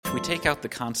If we take out the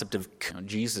concept of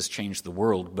Jesus changed the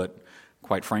world, but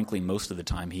quite frankly, most of the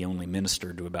time he only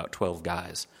ministered to about 12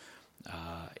 guys,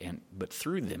 but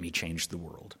through them he changed the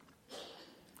world.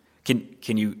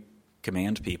 Can you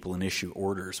command people and issue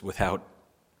orders without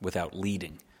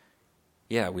leading?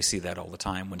 Yeah, we see that all the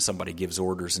time when somebody gives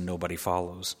orders and nobody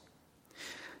follows.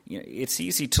 It's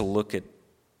easy to look at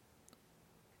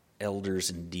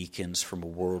elders and deacons from a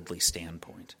worldly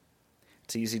standpoint.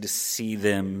 It's easy to see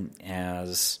them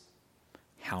as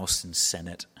House and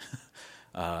Senate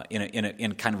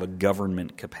in kind of a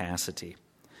government capacity.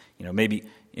 Maybe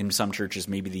in some churches,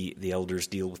 maybe the elders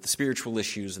deal with the spiritual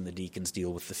issues and the deacons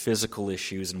deal with the physical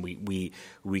issues, and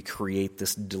we create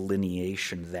this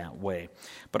delineation that way.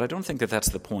 But I don't think that that's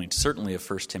the point, certainly of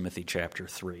 1 Timothy chapter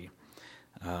 3.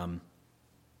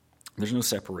 There's no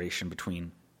separation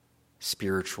between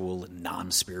spiritual and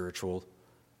non-spiritual.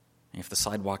 If the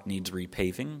sidewalk needs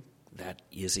repaving, that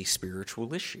is a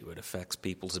spiritual issue. It affects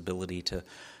people's ability to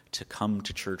come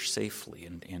to church safely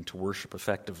and to worship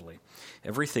effectively.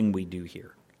 Everything we do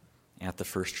here at the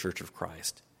First Church of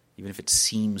Christ, even if it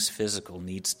seems physical,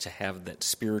 needs to have that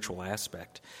spiritual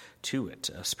aspect to it,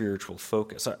 a spiritual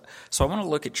focus. So I want to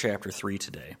look at chapter 3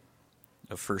 today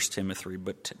of 1 Timothy,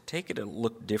 but take it a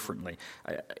look differently.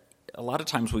 A lot of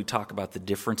times we talk about the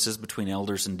differences between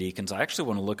elders and deacons. I actually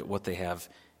want to look at what they have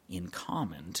in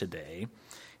common today,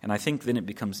 and I think then it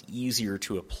becomes easier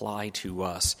to apply to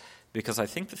us, because I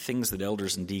think the things that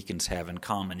elders and deacons have in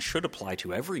common should apply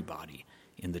to everybody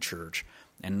in the church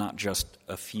and not just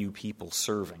a few people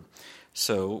serving.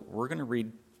 So we're going to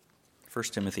read 1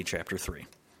 Timothy chapter 3.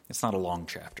 It's not a long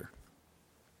chapter.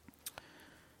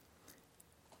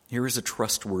 Here is a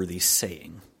trustworthy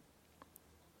saying.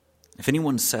 If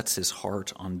anyone sets his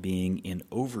heart on being an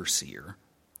overseer,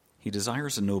 he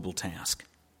desires a noble task.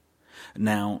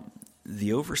 Now,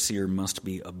 the overseer must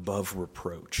be above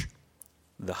reproach,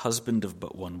 the husband of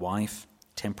but one wife,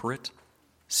 temperate,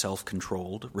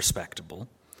 self-controlled, respectable,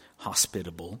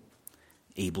 hospitable,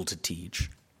 able to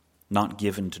teach, not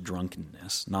given to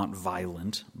drunkenness, not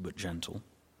violent but gentle,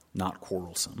 not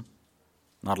quarrelsome,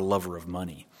 not a lover of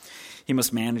money. He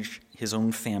must manage his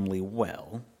own family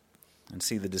well and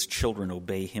see that his children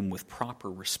obey him with proper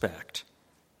respect.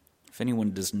 If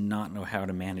anyone does not know how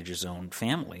to manage his own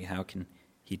family, how can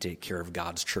he take care of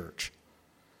God's church?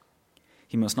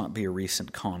 He must not be a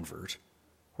recent convert,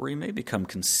 or he may become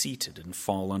conceited and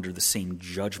fall under the same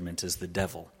judgment as the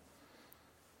devil.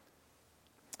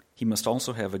 He must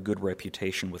also have a good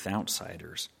reputation with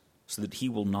outsiders, so that he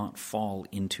will not fall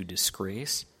into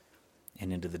disgrace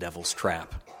and into the devil's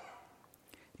trap.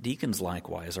 Deacons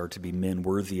likewise are to be men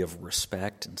worthy of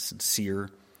respect and sincere,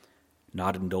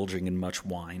 not indulging in much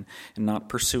wine, and not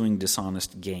pursuing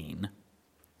dishonest gain.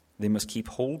 They must keep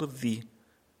hold of the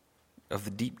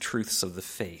deep truths of the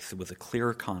faith with a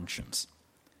clear conscience.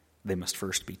 They must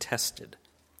first be tested,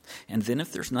 and then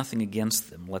if there's nothing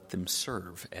against them, let them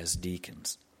serve as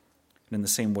deacons. And in the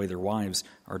same way, their wives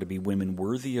are to be women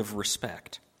worthy of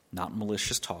respect, not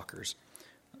malicious talkers,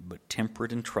 but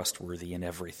temperate and trustworthy in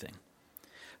everything.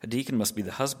 A deacon must be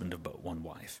the husband of but one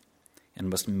wife, and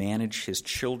must manage his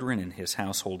children and his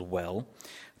household well.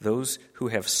 Those who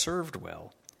have served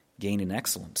well gain an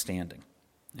excellent standing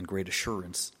and great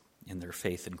assurance in their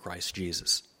faith in Christ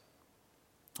Jesus.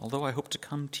 Although I hope to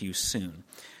come to you soon,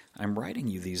 I'm writing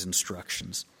you these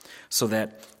instructions so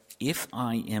that if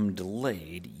I am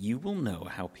delayed, you will know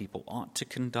how people ought to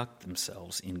conduct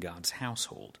themselves in God's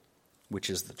household, which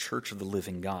is the church of the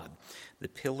living God, the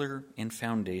pillar and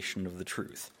foundation of the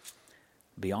truth.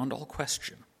 Beyond all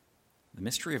question, the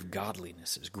mystery of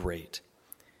godliness is great.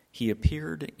 He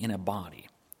appeared in a body,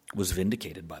 was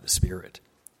vindicated by the Spirit,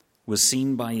 was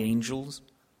seen by angels,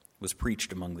 was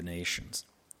preached among the nations,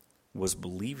 was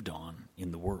believed on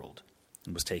in the world,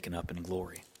 and was taken up in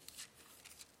glory.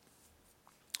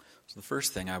 So the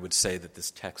first thing I would say that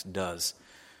this text does,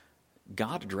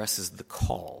 God addresses the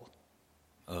call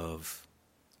of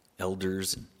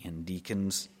elders and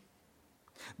deacons.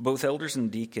 Both elders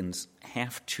and deacons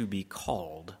have to be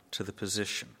called to the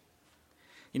position.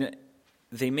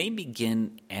 They may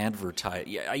begin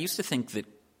advertising. I used to think that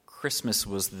Christmas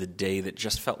was the day that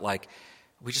just felt like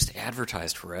we just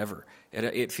advertised forever.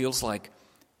 It feels like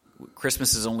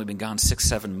Christmas has only been gone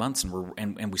 6-7 months,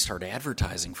 and we start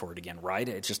advertising for it again, right?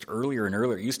 It's just earlier and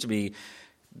earlier. It used to be,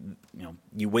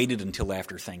 you waited until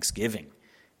after Thanksgiving,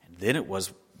 and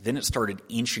then it started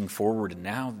inching forward, and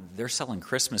now they're selling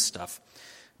Christmas stuff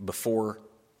before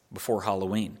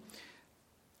Halloween.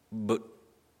 But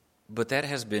that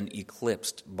has been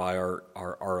eclipsed by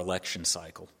our election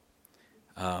cycle.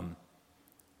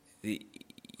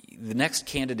 the next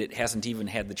candidate hasn't even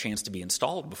had the chance to be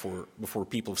installed before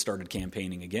people have started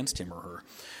campaigning against him or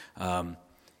her.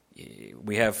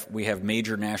 We have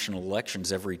major national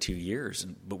elections every 2 years,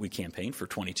 but we campaign for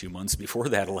 22 months before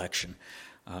that election.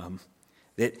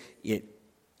 They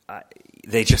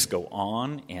just go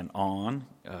on and on.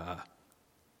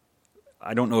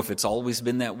 I don't know if it's always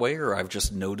been that way, or I've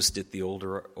just noticed it the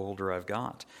older I've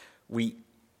got. We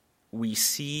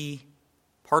see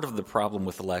part of the problem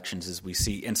with elections is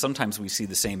and sometimes we see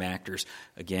the same actors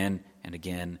again and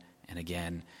again and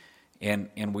again,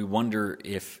 and we wonder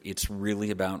if it's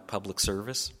really about public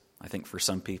service. I think for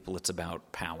some people it's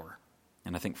about power,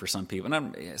 and I think for some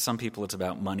people it's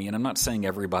about money. And I'm not saying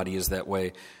everybody is that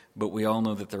way, but we all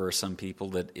know that there are some people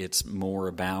that it's more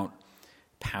about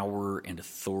power and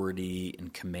authority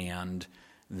and command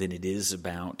than it is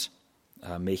about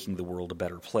making the world a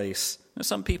better place. Now,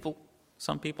 some people,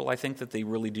 I think that they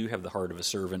really do have the heart of a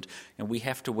servant, and we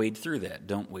have to wade through that,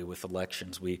 don't we, with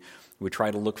elections? We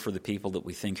try to look for the people that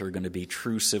we think are going to be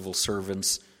true civil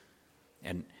servants,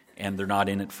 and they're not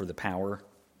in it for the power.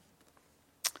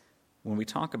 When we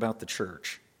talk about the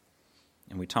church,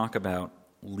 and we talk about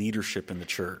leadership in the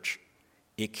church,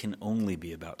 it can only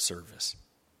be about service.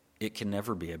 It can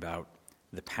never be about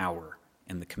the power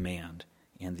and the command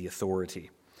and the authority.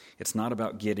 It's not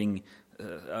about getting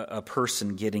a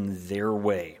person getting their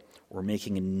way or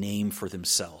making a name for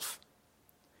themselves.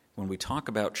 When we talk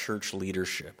about church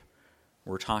leadership,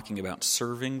 we're talking about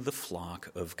serving the flock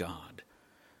of God.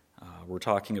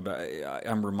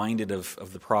 I'm reminded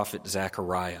of the prophet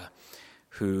Zechariah,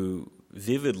 who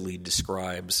vividly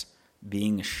describes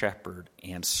being a shepherd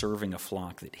and serving a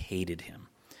flock that hated him,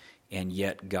 and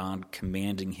yet God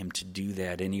commanding him to do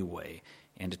that anyway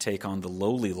and to take on the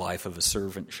lowly life of a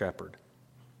servant shepherd.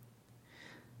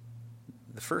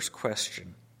 The first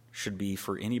question should be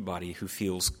for anybody who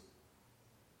feels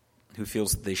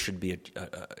that they should be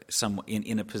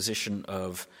in a position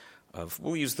of,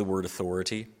 we'll use the word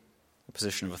authority, a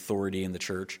position of authority in the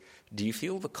church. Do you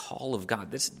feel the call of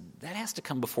God? That has to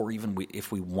come before even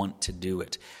if we want to do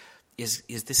it. Is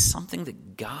this something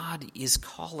that God is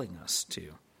calling us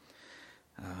to?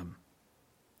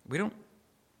 We don't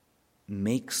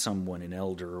make someone an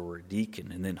elder or a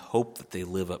deacon and then hope that they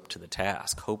live up to the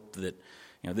task, hope that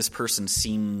this person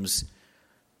seems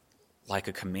like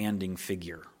a commanding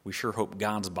figure. We sure hope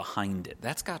God's behind it.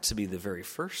 That's got to be the very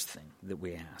first thing that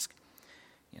we ask.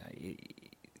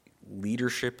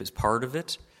 Leadership is part of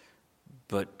it,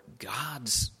 but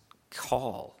God's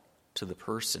call to the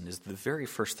person is the very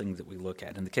first thing that we look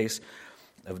at. In the case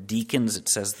of deacons, it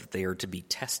says that they are to be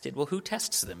tested. Well, who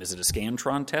tests them? Is it a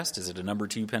Scantron test? Is it a number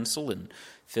 2 pencil and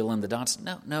fill in the dots?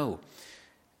 No.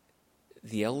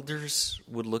 The elders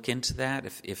would look into that.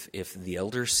 If the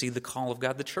elders see the call of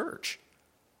God, the church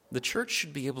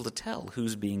should be able to tell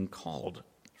who's being called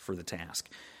for the task.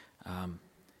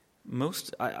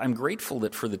 I'm grateful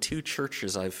that for the 2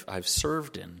 churches I've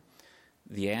served in,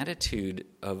 the attitude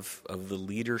of the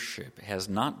leadership has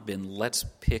not been let's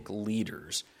pick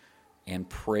leaders and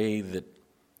pray that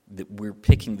we're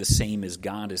picking the same as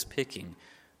God is picking,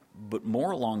 but more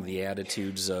along the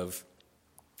attitudes of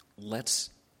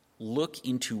let's look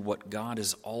into what God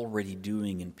is already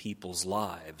doing in people's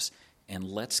lives and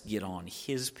let's get on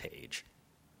His page,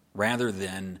 rather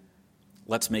than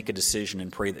let's make a decision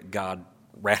and pray that God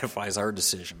ratifies our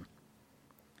decision.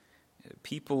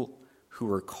 People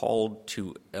who are called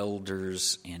to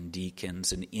elders and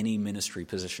deacons in any ministry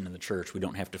position in the church, we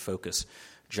don't have to focus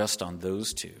just on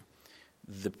those 2.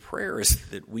 The prayer is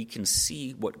that we can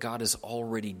see what God is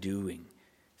already doing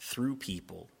through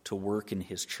people to work in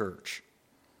His church.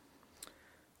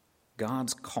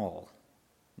 God's call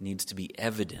needs to be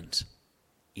evident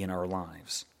in our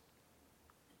lives.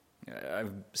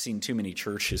 I've seen too many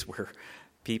churches where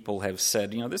people have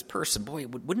said, this person, boy,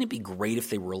 wouldn't it be great if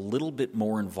they were a little bit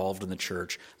more involved in the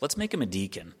church? Let's make them a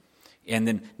deacon. And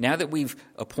then now that we've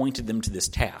appointed them to this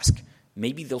task,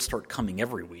 maybe they'll start coming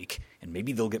every week, and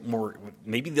maybe they'll get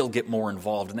more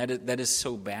involved. And that is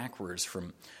so backwards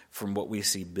from what we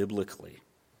see biblically.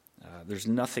 There's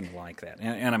nothing like that.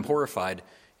 And I'm horrified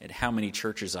at how many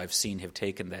churches I've seen have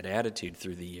taken that attitude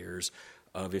through the years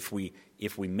of if we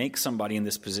make somebody in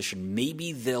this position,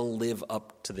 maybe they'll live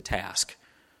up to the task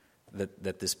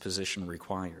that this position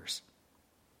requires.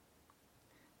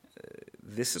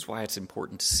 This is why it's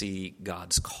important to see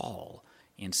God's call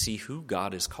and see who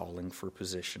God is calling for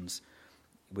positions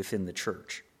within the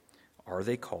church. Are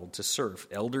they called to serve?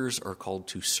 Elders are called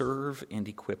to serve and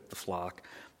equip the flock,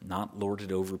 not lord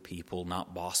it over people,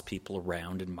 not boss people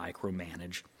around and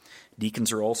micromanage.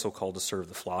 Deacons are also called to serve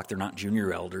the flock. They're not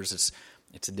junior elders.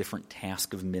 It's a different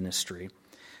task of ministry.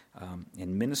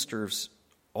 And ministers,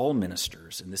 all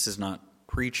ministers, and this is not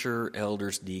preacher,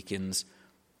 elders, deacons,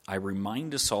 I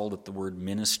remind us all that the word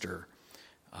minister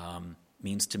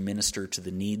means to minister to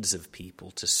the needs of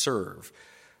people, to serve.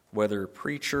 Whether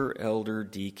preacher, elder,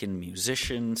 deacon,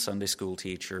 musician, Sunday school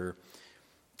teacher,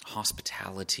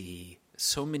 hospitality,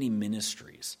 so many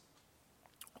ministries.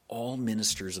 All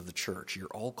ministers of the church, you're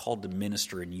all called to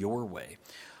minister in your way.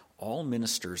 All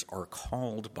ministers are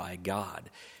called by God.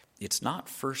 It's not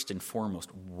first and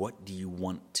foremost, what do you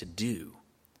want to do?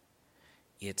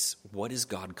 It's, what is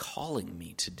God calling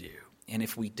me to do? And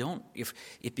if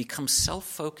it becomes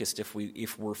self-focused,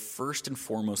 if we're first and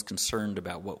foremost concerned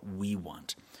about what we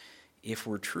want, if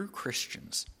we're true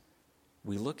Christians,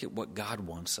 we look at what God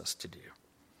wants us to do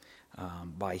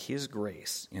by His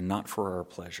grace and not for our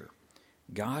pleasure.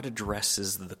 God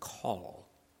addresses the call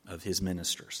of His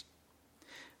ministers.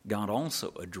 God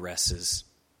also addresses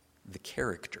the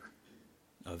character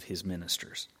of His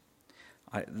ministers.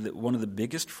 One of the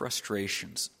biggest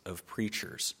frustrations of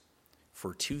preachers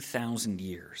for 2,000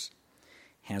 years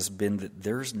has been that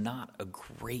there's not a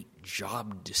great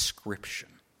job description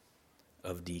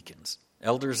of deacons.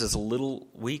 Elders is a little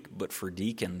weak, but for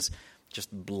deacons,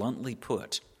 just bluntly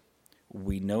put,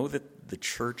 we know that the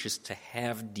church is to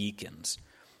have deacons,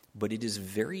 but it is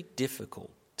very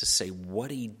difficult to say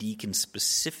what a deacon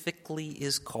specifically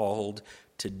is called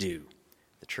to do.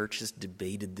 The church has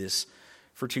debated this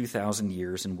for 2,000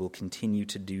 years and will continue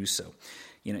to do so.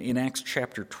 In Acts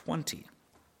chapter 20,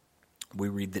 we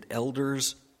read that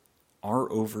elders are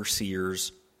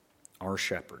overseers, are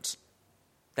shepherds.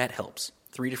 That helps.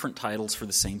 3 different titles for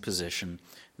the same position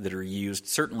that are used,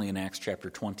 certainly in Acts chapter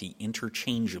 20,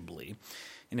 interchangeably.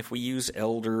 And if we use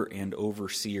elder and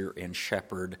overseer and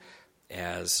shepherd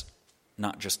as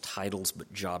not just titles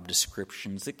but job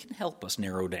descriptions, it can help us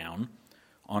narrow down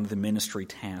on the ministry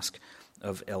task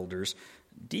of elders.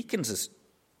 Deacons is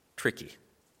tricky.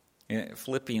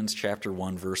 Philippians chapter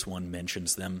 1, verse 1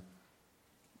 mentions them.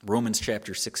 Romans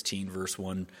chapter 16, verse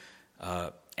 1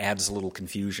 adds a little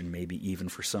confusion, maybe even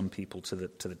for some people, to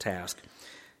the task.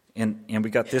 And we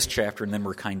got this chapter, and then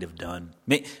we're kind of done.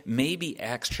 Maybe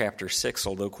Acts chapter 6,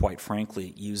 although quite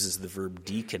frankly, uses the verb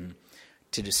deacon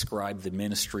to describe the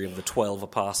ministry of the 12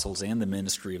 apostles and the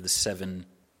ministry of the 7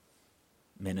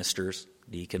 ministers,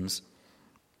 deacons.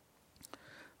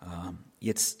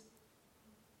 It's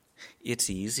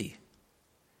easy.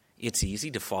 It's easy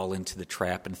to fall into the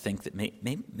trap and think that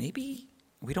maybe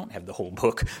we don't have the whole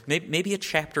book. Maybe a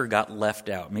chapter got left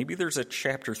out. Maybe there's a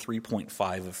chapter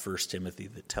 3.5 of 1 Timothy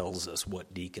that tells us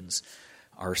what deacons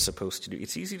are supposed to do.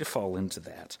 It's easy to fall into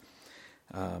that.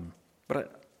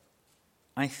 But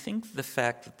I think the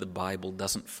fact that the Bible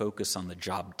doesn't focus on the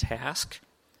job task,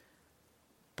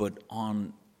 but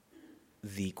on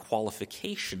the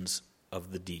qualifications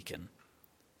of the deacon,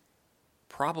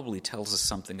 probably tells us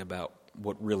something about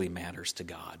what really matters to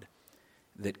God.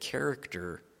 That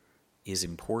character is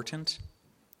important,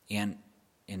 and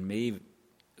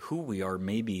who we are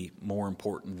may be more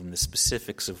important than the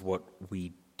specifics of what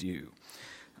we do.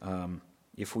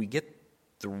 If we get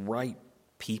the right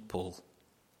people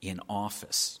in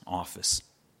office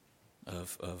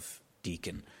of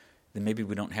deacon, then maybe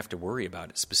we don't have to worry about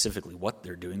it specifically what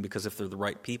they're doing, because if they're the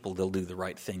right people, they'll do the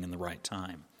right thing in the right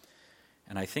time.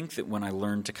 And I think that when I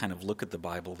learned to kind of look at the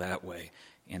Bible that way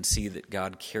and see that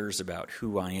God cares about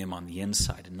who I am on the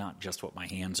inside and not just what my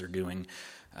hands are doing,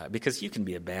 because you can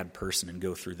be a bad person and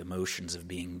go through the motions of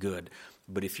being good,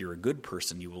 but if you're a good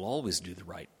person, you will always do the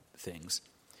right things.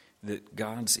 That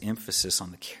God's emphasis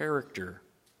on the character,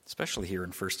 especially here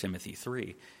in 1 Timothy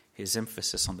 3, his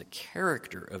emphasis on the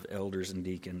character of elders and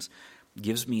deacons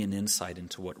gives me an insight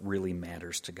into what really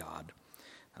matters to God.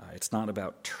 It's not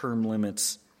about term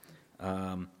limits,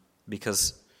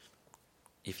 because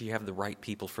if you have the right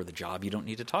people for the job, you don't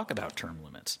need to talk about term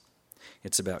limits.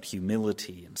 It's about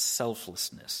humility and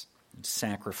selflessness and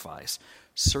sacrifice,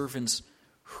 servants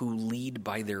who lead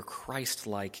by their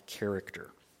Christ-like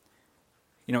character.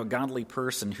 A godly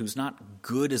person who's not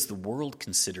good as the world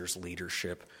considers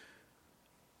leadership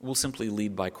will simply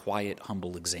lead by quiet,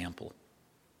 humble example,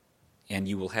 and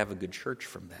you will have a good church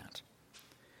from that.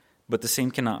 But the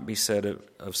same cannot be said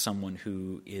of someone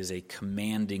who is a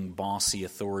commanding, bossy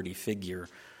authority figure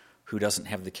who doesn't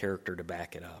have the character to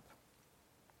back it up.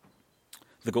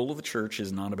 The goal of the church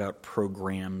is not about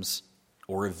programs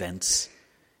or events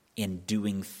and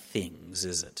doing things,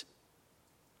 is it?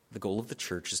 The goal of the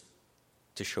church is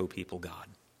to show people God,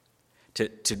 to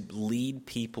lead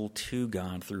people to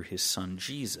God through his Son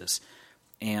Jesus.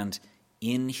 And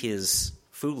in his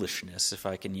foolishness, if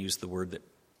I can use the word that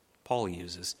Paul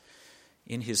uses,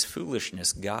 In his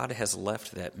foolishness, God has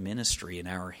left that ministry in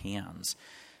our hands.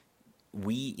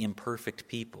 We imperfect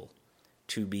people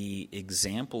to be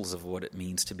examples of what it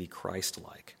means to be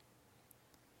Christ-like.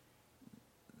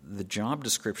 The job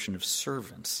description of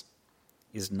servants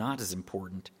is not as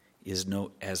important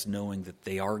as knowing that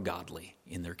they are godly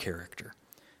in their character.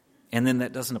 And then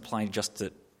that doesn't apply just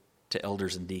to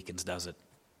elders and deacons, does it?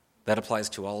 That applies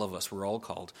to all of us. We're all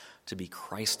called to be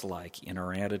Christ-like in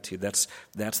our attitude. That's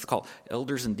the call.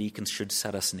 Elders and deacons should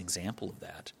set us an example of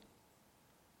that.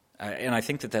 And I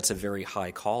think that that's a very high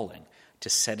calling,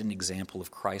 to set an example of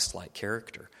Christ-like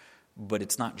character. But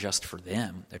it's not just for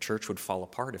them. The church would fall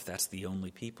apart if that's the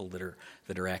only people that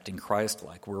are acting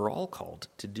Christ-like. We're all called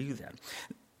to do that.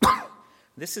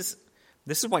 This is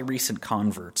why recent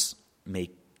converts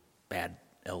make bad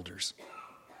elders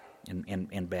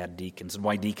and bad deacons, and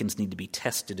why deacons need to be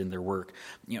tested in their work.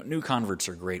 New converts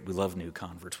are great. We love new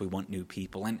converts. We want new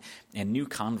people, and new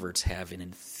converts have an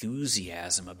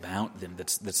enthusiasm about them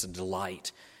that's a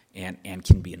delight and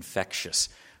can be infectious.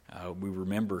 We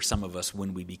remember, some of us,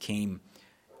 when we became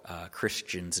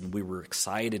Christians, and we were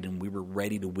excited and we were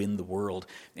ready to win the world.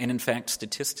 And in fact,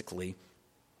 statistically,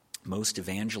 most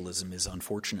evangelism is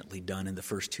unfortunately done in the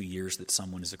first 2 years that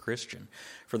someone is a Christian.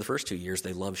 For the first 2 years,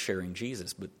 they love sharing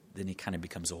Jesus, but then he kind of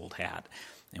becomes old hat,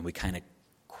 and we kind of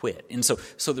quit. And so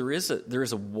there is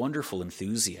a wonderful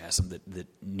enthusiasm that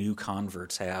new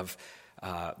converts have.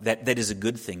 That is a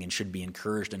good thing and should be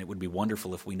encouraged, and it would be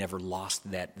wonderful if we never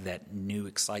lost that new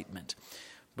excitement.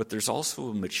 But there's also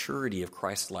a maturity of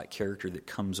Christ-like character that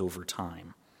comes over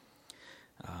time.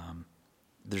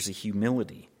 There's a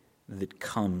humility that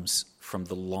comes from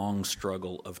the long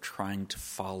struggle of trying to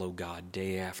follow God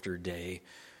day after day,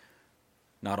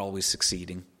 not always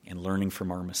succeeding, and learning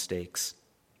from our mistakes.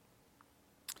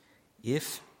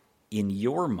 If in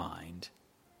your mind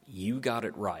you got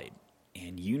it right,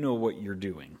 and you know what you're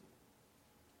doing,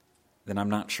 then I'm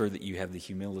not sure that you have the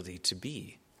humility to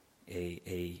be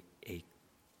a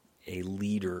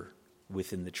leader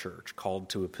within the church, called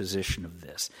to a position of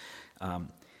this.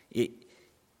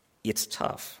 It's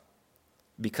tough,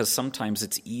 because sometimes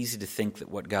it's easy to think that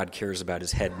what God cares about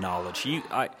is head knowledge.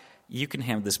 You can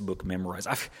have this book memorized.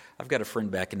 I've got a friend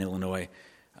back in Illinois.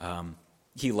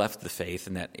 He left the faith,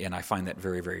 and I find that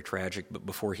very, very tragic. But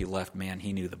before he left, man,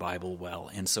 he knew the Bible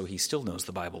well, and so he still knows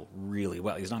the Bible really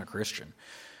well. He's not a Christian,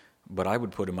 but I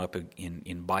would put him up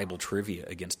in Bible trivia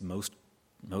against most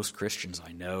Christians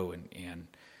I know, and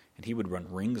he would run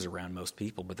rings around most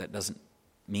people. But that doesn't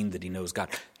mean that he knows God.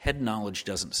 Head knowledge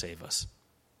doesn't save us.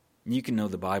 You can know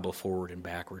the Bible forward and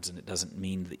backwards, and it doesn't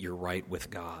mean that you're right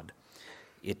with God.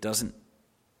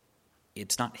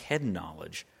 It's not head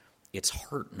knowledge. It's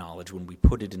heart knowledge when we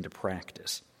put it into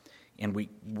practice. And we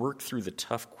work through the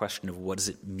tough question of what does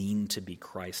it mean to be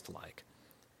Christ-like.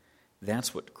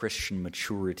 That's what Christian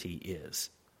maturity is.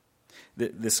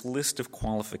 This list of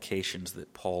qualifications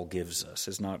that Paul gives us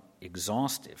is not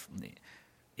exhaustive.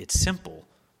 It's simple,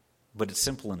 but it's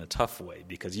simple in a tough way,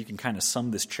 because you can kind of sum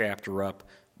this chapter up,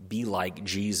 be like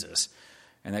Jesus,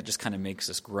 and that just kind of makes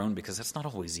us groan, because that's not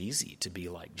always easy to be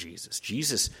like Jesus.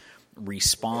 Jesus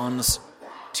responds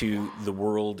to the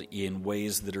world in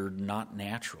ways that are not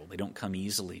natural. They don't come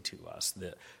easily to us.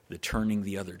 The turning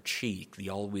the other cheek,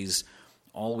 the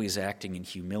always acting in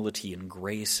humility and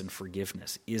grace and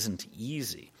forgiveness isn't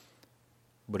easy,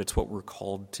 but it's what we're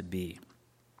called to be.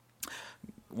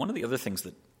 One of the other things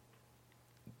that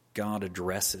God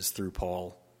addresses through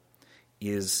Paul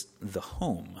is the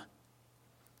home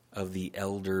of the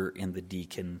elder and the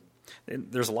deacon.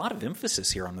 And there's a lot of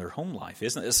emphasis here on their home life,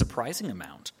 isn't it? A surprising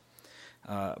amount.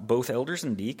 Both elders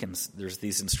and deacons, there's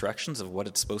these instructions of what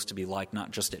it's supposed to be like,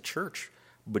 not just at church,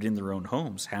 but in their own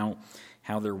homes, how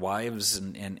their wives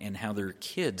and how their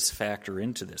kids factor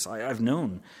into this. I've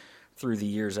known through the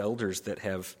years elders that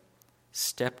have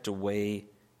stepped away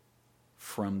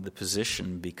from the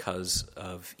position because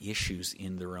of issues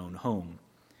in their own home.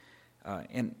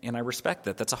 And I respect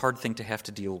that. That's a hard thing to have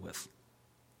to deal with.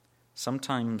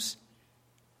 Sometimes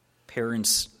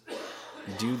parents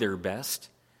do their best,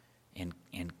 and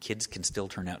kids can still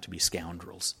turn out to be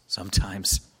scoundrels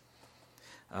sometimes.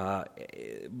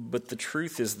 But the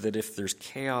truth is that if there's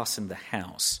chaos in the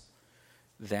house,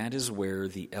 that is where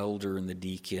the elder and the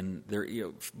deacon,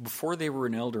 before they were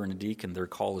an elder and a deacon, their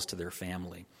call is to their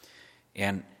family.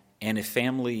 And if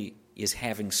family is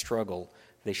having struggle,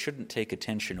 they shouldn't take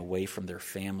attention away from their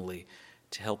family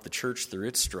to help the church through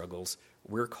its struggles.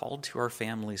 We're called to our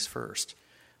families first.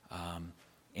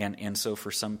 And so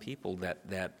for some people,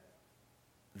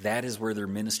 that is where their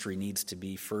ministry needs to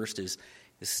be first, is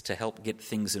to help get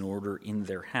things in order in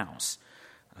their house.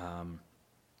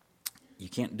 You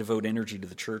can't devote energy to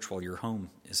the church while your home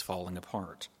is falling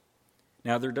apart.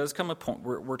 Now, there does come a point,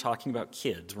 we're talking about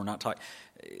kids.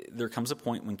 There comes a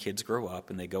point when kids grow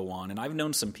up and they go on. And I've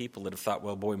known some people that have thought,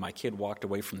 well, boy, my kid walked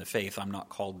away from the faith. I'm not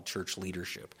called to church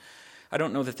leadership. I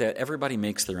don't know that everybody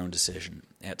makes their own decision.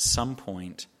 At some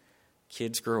point,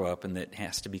 kids grow up and that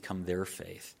has to become their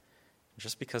faith.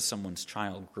 Just because someone's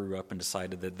child grew up and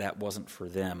decided that wasn't for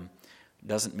them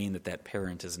doesn't mean that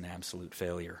parent is an absolute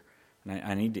failure. And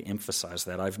I need to emphasize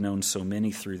that. I've known so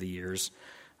many through the years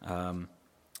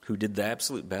who did the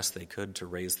absolute best they could to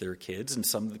raise their kids, and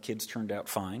some of the kids turned out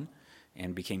fine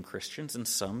and became Christians, and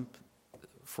some,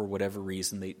 for whatever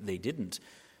reason, they didn't.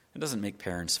 It doesn't make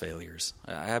parents failures.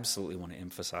 I absolutely want to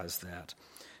emphasize that.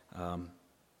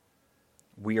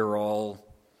 We are all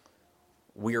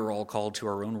called to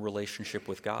our own relationship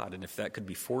with God, and if that could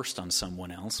be forced on someone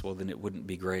else, well, then it wouldn't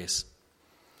be grace.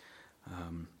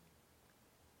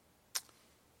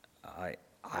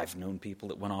 I've known people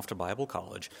that went off to Bible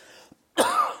college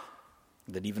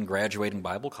that even graduating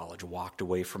Bible college walked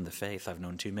away from the faith. I've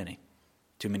known too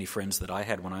many friends that I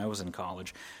had when I was in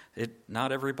college.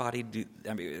 Not everybody do.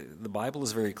 I mean, the Bible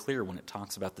is very clear when it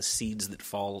talks about the seeds that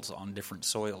falls on different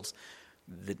soils,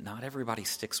 that not everybody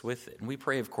sticks with it. And we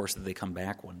pray, of course, that they come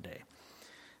back one day.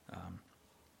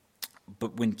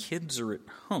 But when kids are at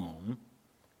home,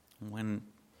 when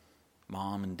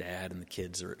mom and dad and the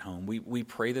kids are at home, we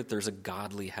pray that there's a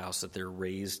godly house that they're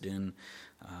raised in.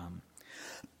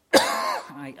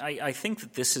 I think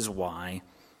that this is why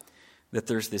that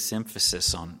there's this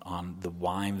emphasis on the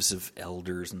wives of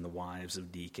elders and the wives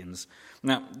of deacons.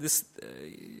 Now,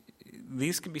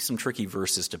 these can be some tricky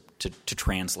verses to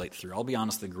translate through. I'll be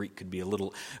honest, the Greek could be a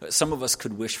little, some of us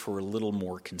could wish for a little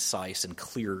more concise and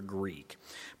clear Greek.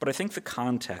 But I think the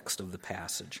context of the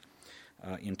passage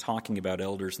in talking about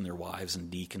elders and their wives and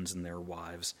deacons and their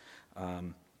wives,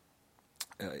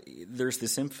 there's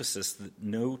this emphasis that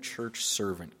no church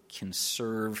servant can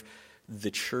serve the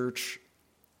church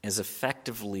as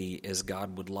effectively as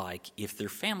God would like if their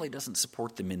family doesn't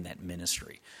support them in that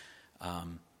ministry.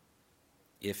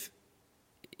 If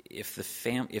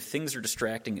things are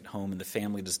distracting at home and the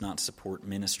family does not support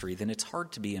ministry, then it's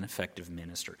hard to be an effective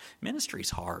minister. Ministry's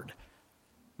hard.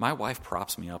 My wife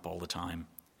props me up all the time.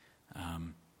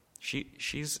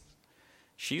 She's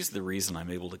the reason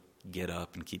I'm able to get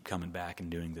up and keep coming back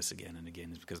and doing this again and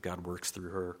again, is because God works through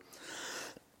her.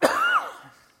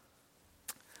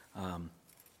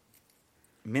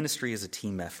 Ministry is a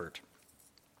team effort.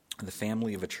 The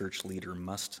family of a church leader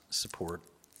must support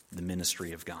the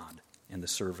ministry of God and the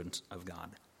servant of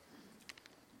God.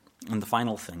 And the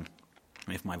final thing,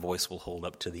 if my voice will hold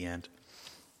up to the end,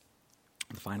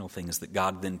 the final thing is that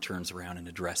God then turns around and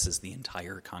addresses the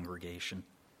entire congregation.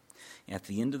 At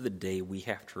the end of the day, we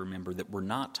have to remember that we're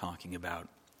not talking about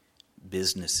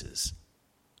businesses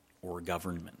or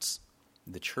governments.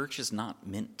 The church is not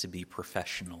meant to be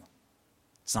professional.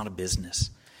 It's not a business,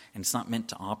 and it's not meant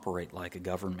to operate like a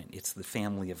government. It's the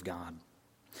family of God.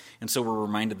 And so we're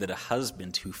reminded that a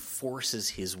husband who forces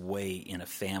his way in a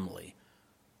family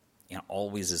and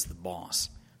always is the boss,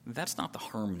 that's not the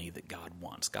harmony that God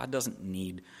wants. God doesn't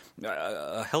need...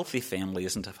 A healthy family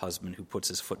isn't a husband who puts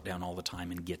his foot down all the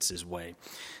time and gets his way.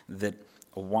 That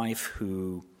a wife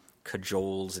who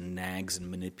cajoles and nags and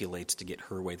manipulates to get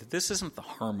her way, that this isn't the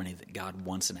harmony that God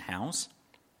wants in a house.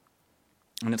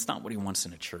 And it's not what he wants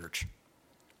in a church.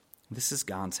 This is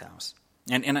God's house.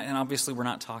 And obviously we're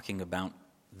not talking about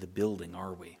the building,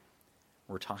 are we?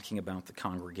 We're talking about the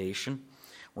congregation.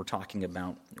 We're talking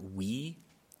about we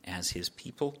as his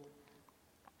people.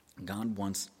 God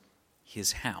wants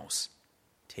his house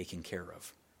taken care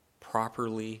of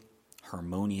properly,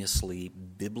 harmoniously,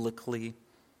 biblically,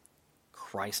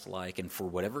 Christ-like, and for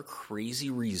whatever crazy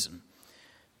reason,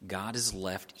 God has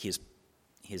left his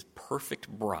perfect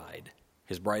bride,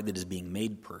 his bride that is being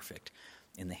made perfect,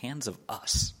 in the hands of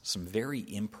us, some very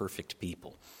imperfect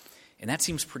people. And that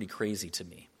seems pretty crazy to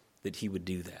me, that he would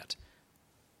do that.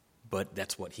 But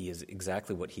that's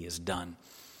exactly what he has done.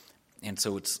 And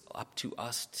so it's up to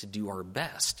us to do our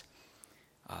best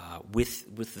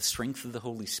with the strength of the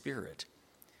Holy Spirit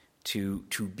to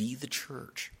be the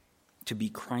church, to be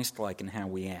Christ-like in how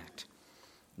we act.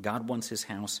 God wants his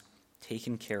house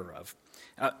taken care of.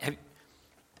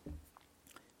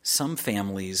 Some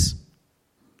families,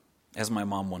 as my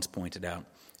mom once pointed out,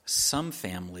 some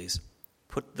families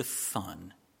put the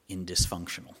fun in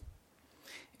dysfunctional.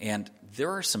 And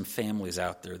there are some families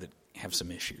out there that have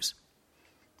some issues.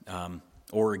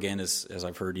 Or again, as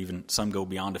I've heard, even some go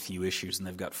beyond a few issues and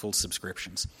they've got full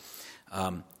subscriptions.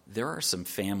 There are some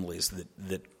families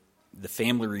that the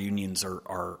family reunions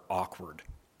are awkward.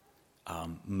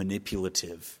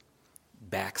 manipulative,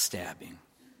 backstabbing,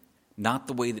 not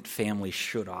the way that families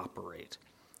should operate.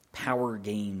 Power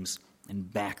games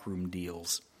and backroom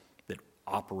deals that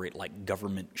operate like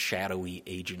government shadowy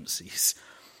agencies.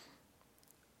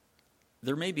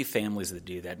 There may be families that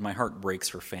do that. My heart breaks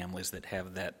for families that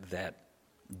have that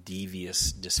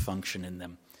devious dysfunction in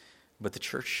them. But the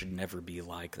church should never be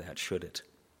like that, should it?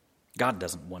 God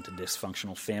doesn't want a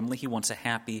dysfunctional family. He wants a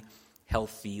happy,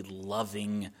 healthy,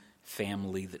 loving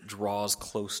family that draws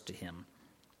close to him.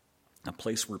 A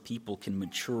place where people can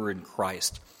mature in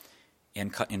Christ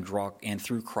and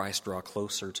through Christ draw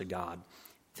closer to God.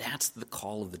 That's the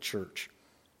call of the church.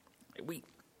 We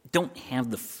don't have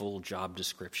the full job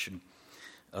description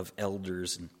of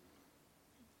elders, and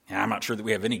I'm not sure that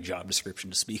we have any job description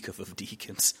to speak of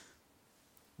deacons.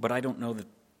 But I don't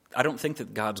think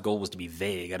that God's goal was to be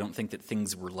vague. I don't think that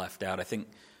things were left out. I think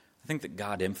that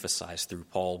God emphasized through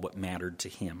Paul what mattered to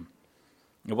him.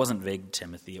 It wasn't vague to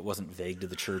Timothy. It wasn't vague to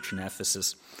the church in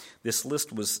Ephesus. This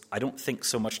list was, I don't think,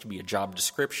 so much to be a job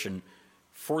description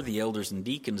for the elders and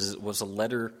deacons as it was a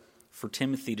letter for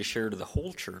Timothy to share to the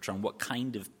whole church on what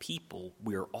kind of people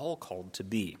we are all called to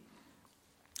be.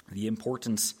 The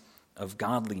importance of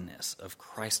godliness, of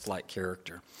Christ-like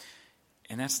character.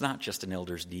 And that's not just an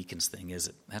elders deacons thing, is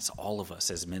it? That's all of us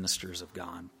as ministers of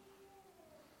God.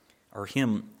 Our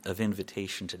hymn of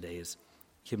invitation today is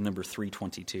hymn number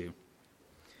 322.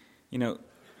 You know,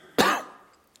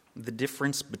 the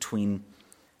difference between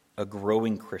a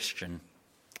growing Christian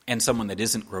and someone that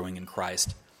isn't growing in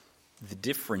Christ, the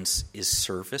difference is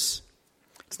service.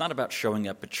 It's not about showing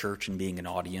up at church and being an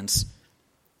audience.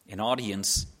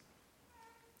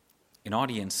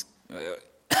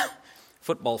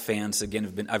 Football fans,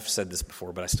 again, I've said this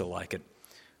before, but I still like it.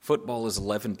 Football is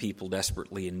 11 people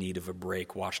desperately in need of a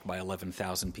break, watched by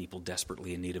 11,000 people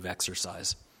desperately in need of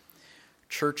exercise.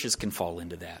 Churches can fall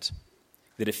into that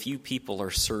a few people are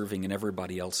serving and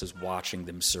everybody else is watching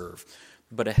them serve.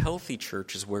 But a healthy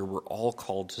church is where we're all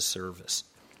called to service.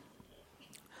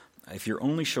 If you're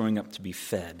only showing up to be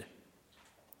fed,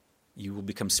 you will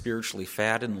become spiritually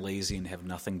fat and lazy and have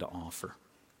nothing to offer.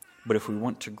 But if we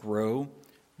want to grow,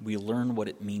 we learn what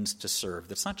it means to serve.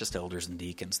 That's not just elders and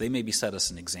deacons. They maybe set us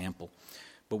an example,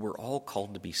 but we're all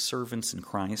called to be servants in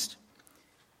Christ.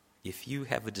 If you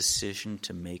have a decision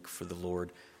to make for the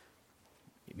Lord,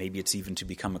 maybe it's even to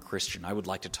become a Christian, I would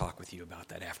like to talk with you about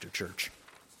that after church.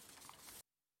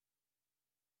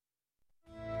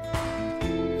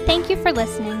 Thank you for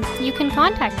listening. You can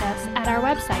contact us at our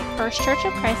website,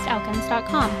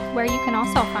 firstchurchofchristelkins.com, where you can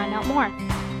also find out more.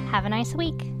 Have a nice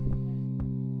week.